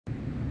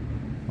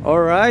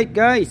Alright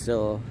guys,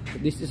 so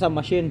this is a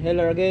machine.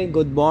 Hello again,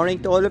 good morning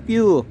to all of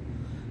you.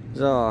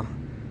 So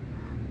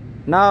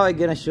now I'm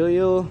gonna show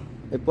you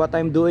what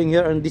I'm doing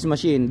here on this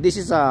machine. This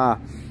is a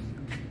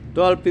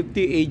 1250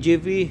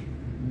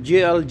 AGV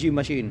JLG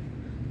machine.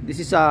 This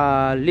is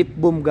a lip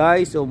boom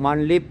guys, so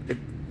man lip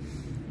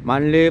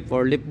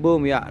or lip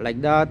boom, yeah, like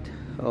that.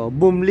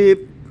 Boom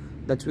lip,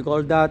 that's we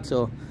call that.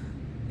 So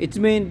it's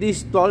mean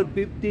this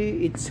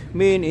 1250, its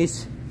mean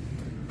is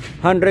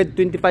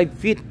 125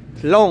 feet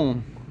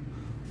long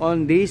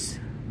on this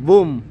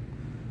boom.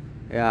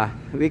 Yeah,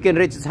 we can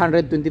reach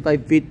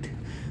 125 feet.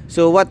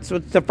 So what's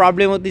the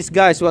problem with this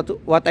guys?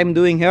 What I'm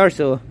doing here?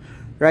 So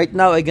right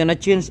now I'm gonna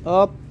change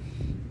up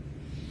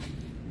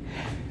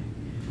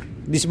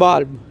this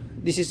valve.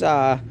 This is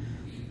a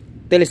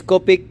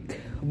telescopic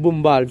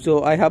boom valve,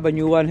 so I have a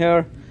new one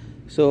here.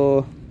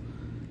 So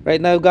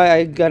right now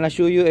guys, I'm gonna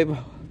show you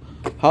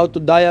how to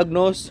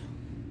diagnose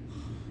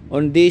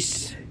on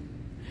this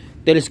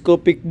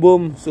telescopic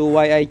boom. So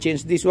why I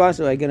changed this one,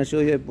 so I'm gonna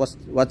show you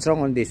what's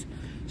wrong on this.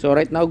 So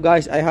right now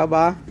guys, I have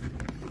a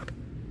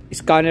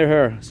scanner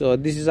here. So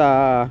this is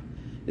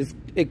it's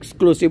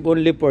exclusive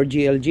only for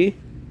JLG.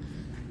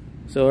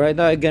 So right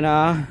now I'm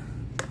gonna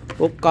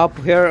hook up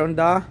here on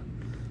the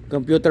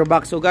computer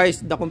box. So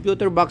guys, the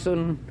computer box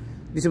on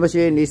this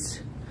machine is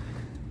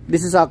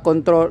a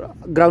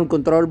ground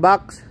control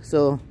box.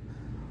 So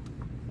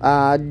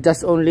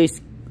just only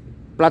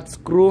flat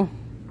screw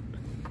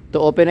to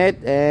open it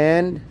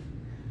and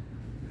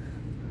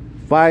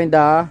find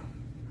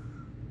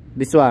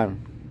this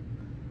one.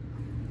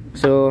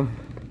 So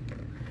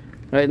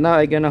right now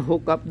I'm gonna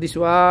hook up this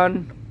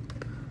one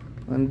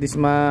and this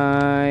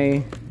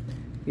my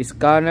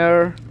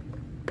scanner.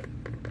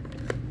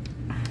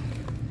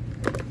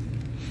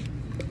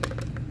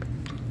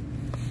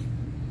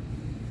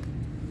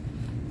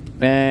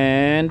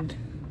 And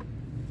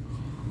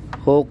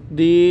hook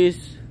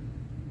this.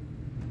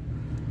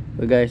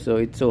 So guys, so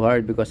it's so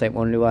hard because I'm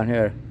only one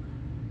here.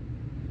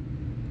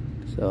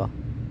 So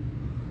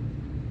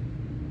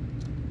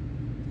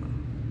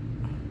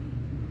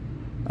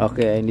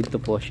okay, I need to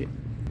push it.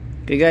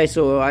 Okay guys,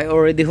 so I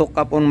already hooked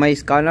up on my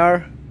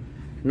scanner.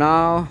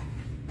 Now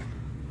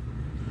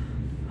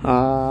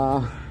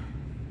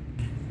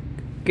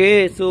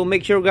okay, so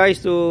make sure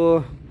guys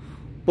to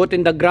put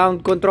in the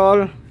ground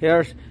control.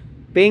 Here's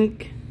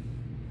pink,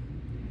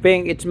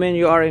 it means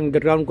you are in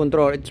ground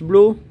control. It's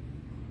blue,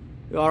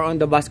 you are on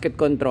the basket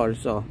control.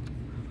 So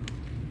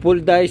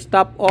pull the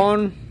stop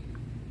on.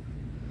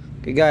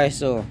 Okay guys,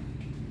 so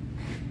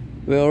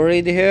we're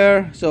already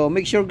here. So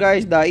make sure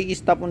guys the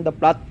e-stop on the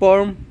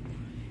platform,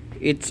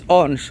 it's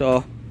on.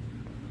 So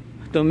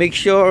to make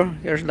sure,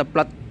 here's the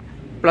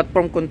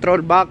platform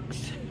control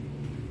box.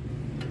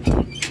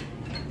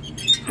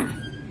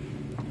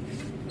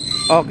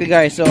 Okay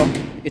guys, so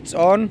it's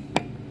on.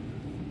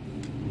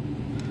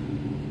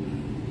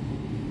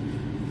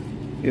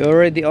 You're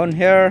already on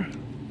here.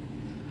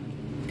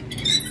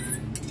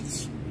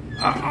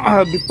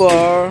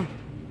 Before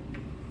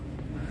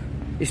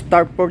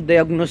start for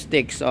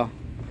diagnostic. So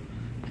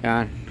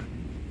yan.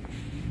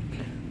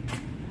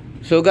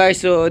 So guys,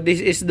 so this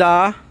is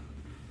the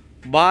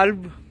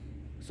valve.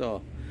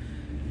 So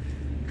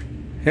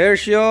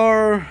here's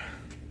your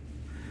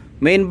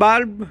main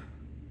valve,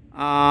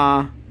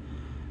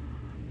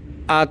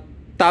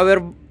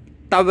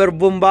 tower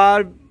boom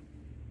valve,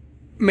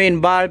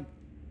 main valve,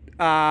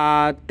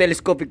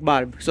 telescopic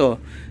valve. So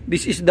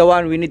this is the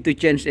one we need to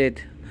change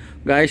it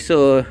guys.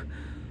 So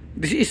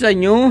this is a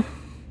new,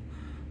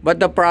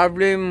 but the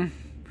problem,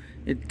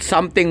 it's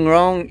something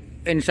wrong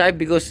inside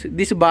because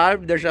this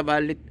valve, there's a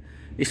valve,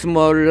 it's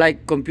more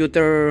like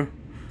computer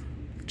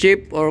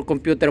chip or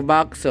computer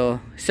box.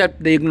 So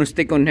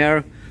self-diagnostic on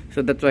here,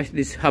 so that's why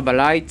this have a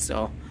light.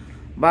 So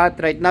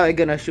but right now I'm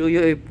gonna show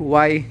you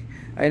why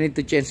I need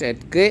to change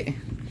it. Okay,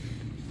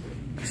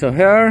 so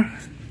here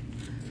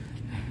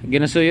I'm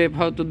gonna show you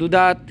how to do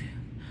that,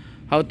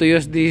 how to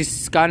use this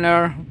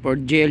scanner for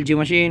JLG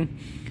machine.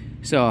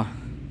 So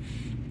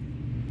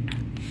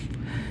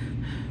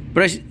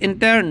press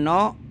enter,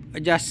 no,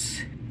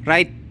 just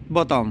right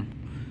bottom,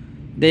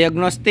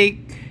 diagnostic,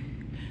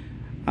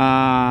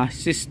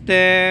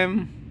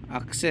 system,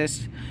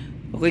 access.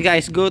 Okay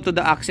guys, go to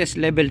the access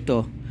level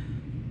 2,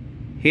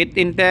 hit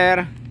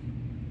enter.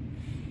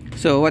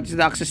 So what is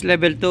the access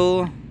level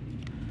 2?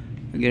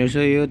 I'm gonna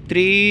show you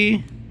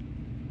 3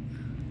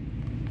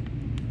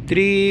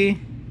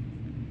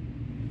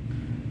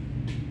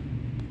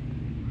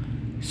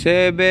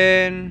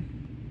 7.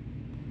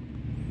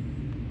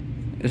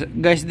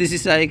 Guys, this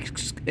is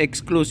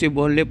exclusive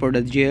only for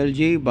the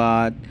JLG,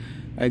 but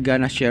I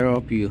gonna share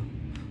of you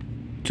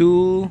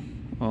 2,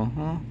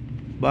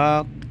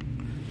 back,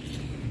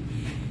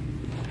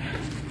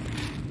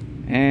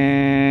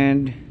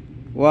 and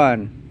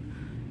 1,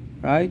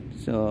 right?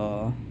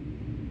 So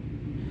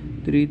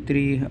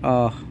 3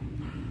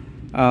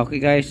 okay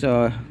guys,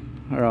 so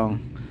wrong.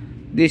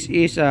 This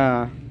is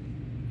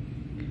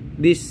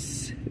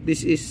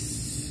this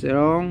is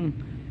wrong.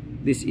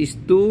 This is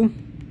 2,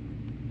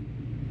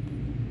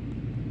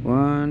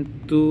 1,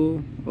 1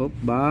 2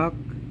 back,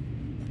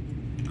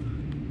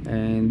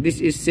 and this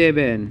is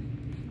 7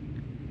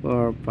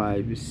 4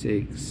 5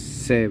 6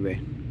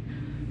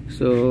 7.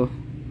 So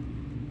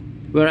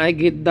where I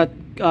get that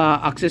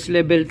access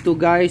level 2,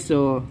 guys.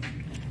 So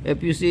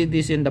if you see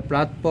this in the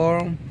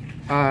platform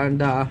and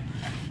the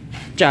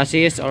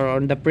chassis or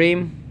on the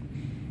frame,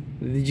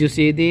 did you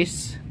see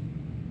this?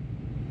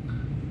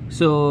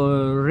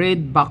 So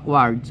read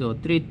backward, so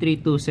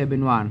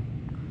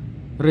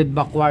 33271, read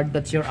backward,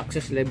 that's your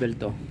access level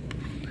 2.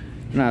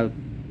 Now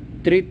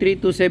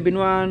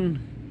 33271,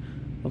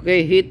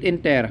 okay, hit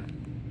enter.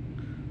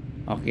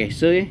 Okay,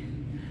 so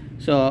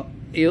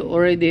you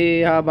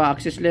already have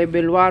access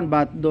level 1,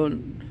 but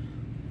don't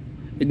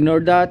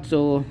ignore that.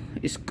 So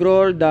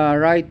scroll the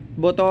right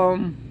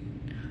bottom,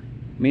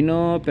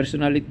 menu,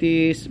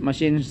 personalities,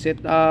 machine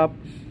setup,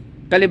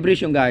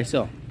 calibration, guys.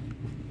 So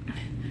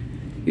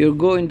you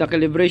go in the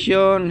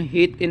calibration,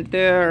 hit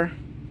enter,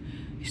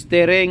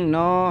 steering,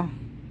 no,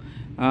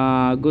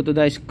 go to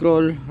the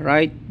scroll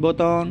right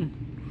button,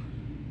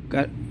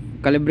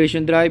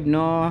 calibration drive,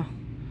 no,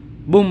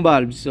 boom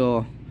valves.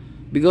 So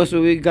because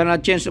we're gonna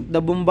change up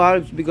the boom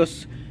valves,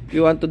 because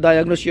you want to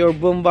diagnose your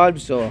boom valve.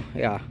 So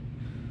yeah,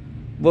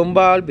 boom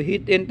valve,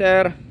 hit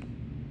enter,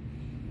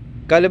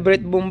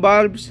 calibrate boom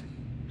valves,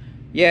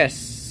 yes.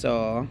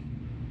 So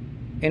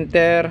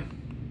enter,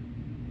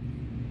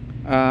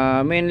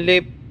 main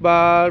lip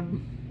valve,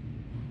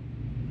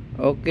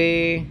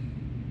 okay,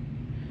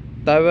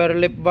 tower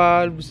lip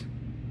valves,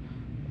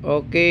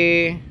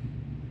 okay,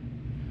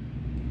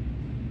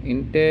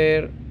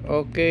 enter,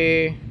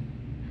 okay.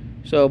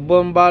 So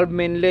boom valve,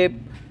 main lip,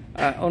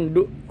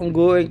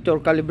 ongoing to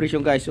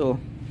calibration, guys. So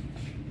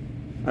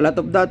a lot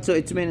of that, so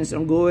it means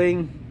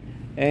ongoing.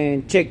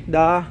 And check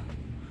the,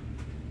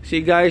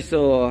 see, guys,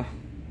 so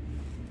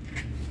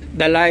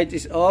the light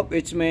is off,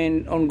 it's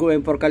mean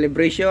ongoing for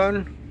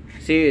calibration.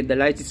 See, the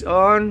light is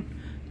on,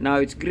 now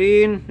it's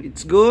green,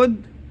 it's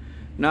good.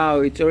 Now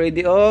it's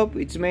already off,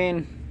 it's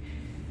mean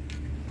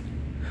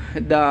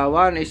the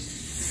one is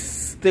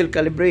still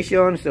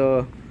calibration.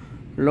 So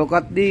look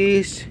at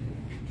this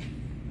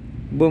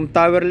boom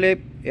tower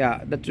lip,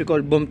 yeah, that's we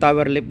call boom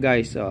tower lip,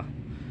 guys. So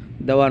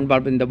the one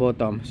valve in the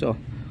bottom. So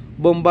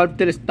boom valve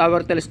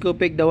tower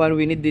telescopic, the one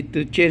we needed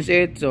to change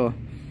it. So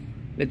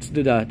let's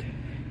do that.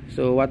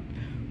 So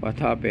what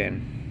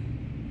happened?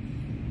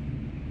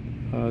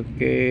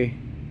 Okay,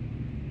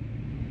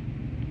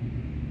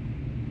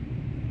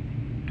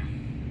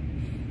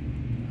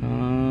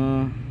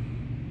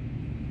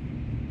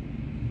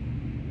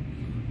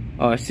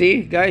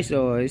 see, guys,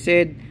 so I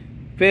said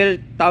failed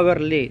tower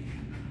lit,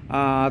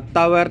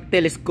 tower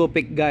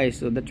telescopic, guys.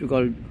 So that we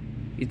call,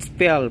 it's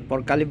failed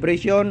for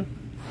calibration.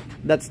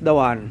 That's the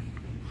one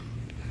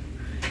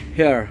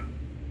here.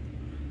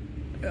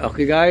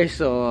 Okay, guys,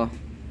 so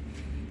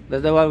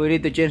that's the one we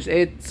need to change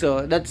it.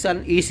 So that's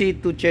an easy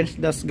to change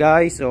this,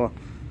 guys. So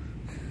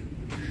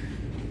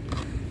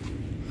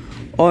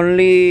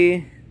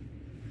only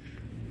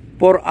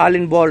 4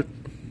 Allen bolt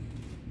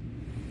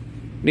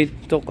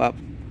need to hook up.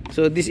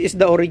 So this is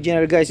the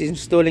original, guys,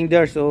 installing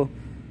there. So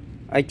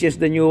I changed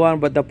the new one,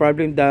 but the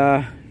problem,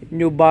 the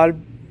new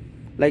bulb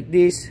like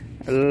this,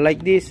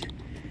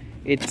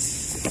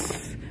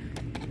 it's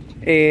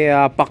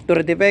a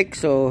factory defect.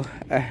 So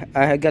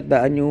I got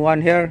the new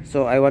one here.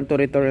 So I want to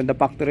return the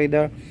factory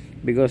there,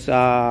 because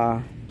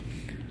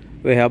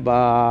we have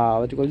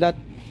what you call that,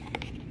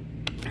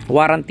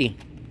 warranty.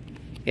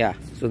 Yeah,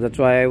 so that's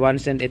why I want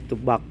to send it to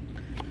back.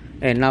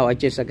 And now I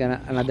change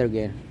again, another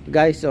again,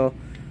 guys. So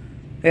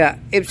yeah,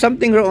 if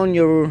something wrong on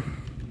your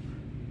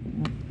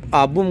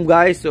boom,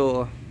 guys,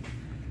 so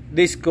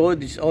this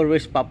code is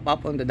always pop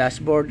up on the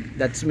dashboard.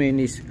 That's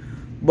mean is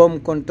boom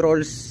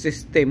control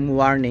system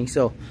warning.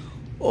 So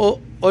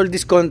all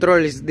this control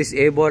is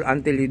disabled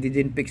until you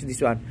didn't fix this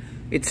one.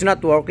 It's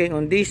not working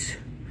on this,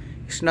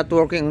 it's not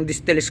working on this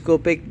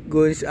telescopic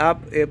goes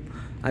up if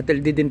until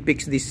didn't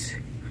fix this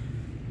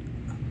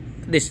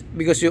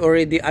because you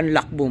already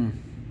unlock boom.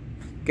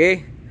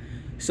 Okay,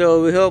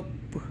 so we hope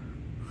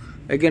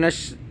again,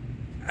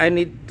 I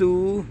need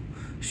to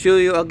show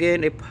you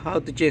again if how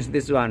to change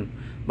this one,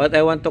 but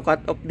I want to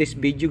cut off this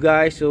video,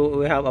 guys, so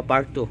we have a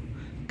part 2.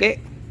 Okay,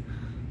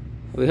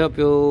 we hope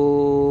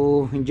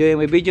you enjoy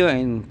my video,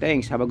 and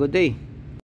thanks, have a good day.